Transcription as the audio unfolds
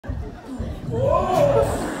Losers!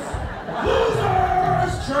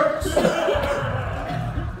 Church!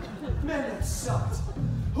 Man, that sucked.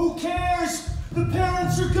 Who cares? The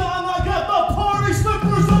parents are gone. I got my party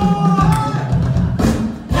slippers on!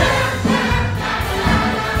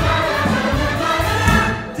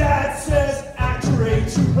 Dad says, act your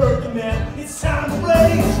age. You heard the man. It's time to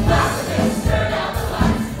rage. Turn out the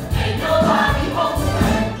lights. Ain't nobody home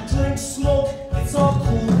tonight. Drink, smoke, it's all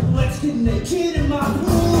cool. Let's get naked in my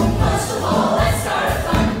pool. First of all, let's start a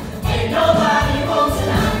fight. Ain't nobody home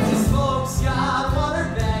tonight. These folks got water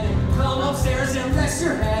bed. Come upstairs and rest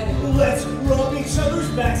your head. Let's rub each other's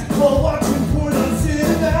backs while watching porn on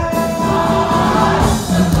cinema.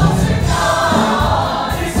 The folks are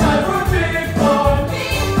gone. It's time for big fun.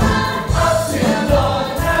 Big fun. Up till dawn,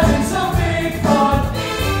 having some big fun.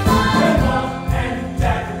 Big fun. And Mom and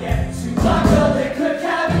Dad forget to lock the liquor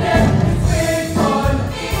cabinet. It's big fun.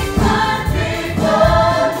 Big fun. Big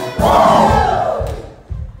fun.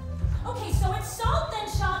 Okay, so it's salt, then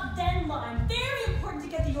shot, then lime. Very important to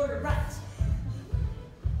get the order right.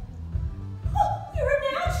 Oh, you're a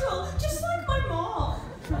natural, just like my mom.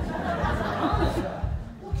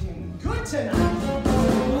 Looking good tonight.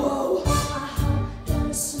 Whoa.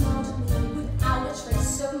 Then smiled at me without a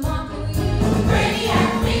trace of mockery. Brainiac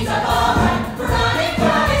cleans up all right.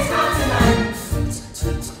 Veronica is hot tonight.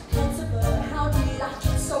 Tweet, heads above. How did I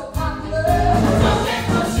get so popular? Don't get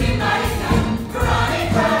close, you might ignite.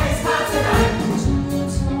 Veronica is hot tonight.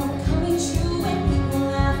 Dreams are coming true and people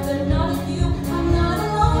laugh, but not at you. I'm not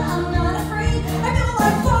alone, I'm not afraid. I feel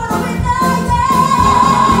like fun every night.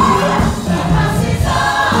 The house is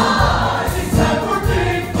ours. It's time for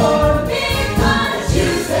big fun. Big fun.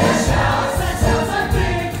 Tuesday showers, that sounds like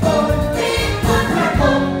big fun. Big fun. We're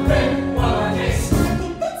hoping one case. I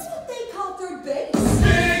think that's what they call third base.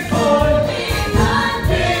 Big fun. Big fun.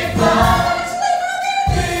 Big fun.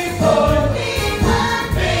 Big fun. Big fun.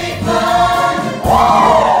 Big fun.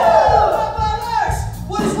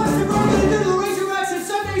 What is Western Road gonna do to the Razorbacks in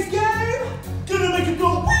Sunday's game? Gonna make it go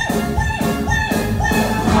wee, wee, wee, wee.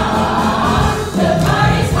 The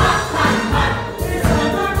party's hot, hot, hot. It's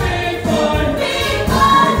time for big fun. Big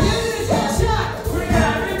fun. You need a shot. We're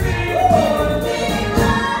having big fun. Big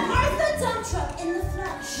fun. Martha dump truck in the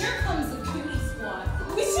flesh. Here comes the cutie squad.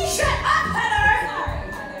 Shut up, Heather! Sorry,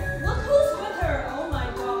 Heather. Look who's with her. Oh my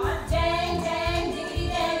god. Dang, dang, diggity,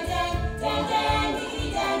 dang, dang. Dang, dang, diggity,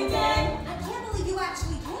 dang, dang. I can't believe you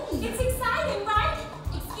actually came. It's exciting, right?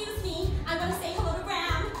 Excuse me, I want to say hello to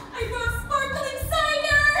Ram. I brought sparkling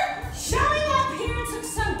cider! Showing up here took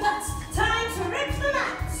some guts. Time to rip them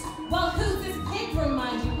out. Well, who's this pig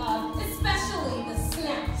remind you of? Especially the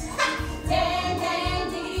snaps. Dang,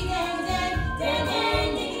 dang, diggity, dang, dang. Dang,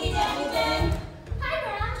 dang, diggity, dang, dang. Hi,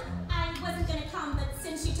 Ram. I wasn't gonna come, but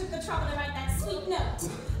since you took the trouble to write that sweet note.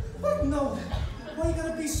 What? No. Why you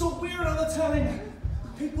gotta be so weird all the time?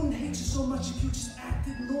 People wouldn't hate you so much if you just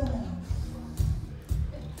acted normal.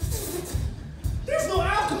 There's no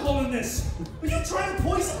alcohol in this. Are you trying to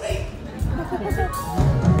poison me?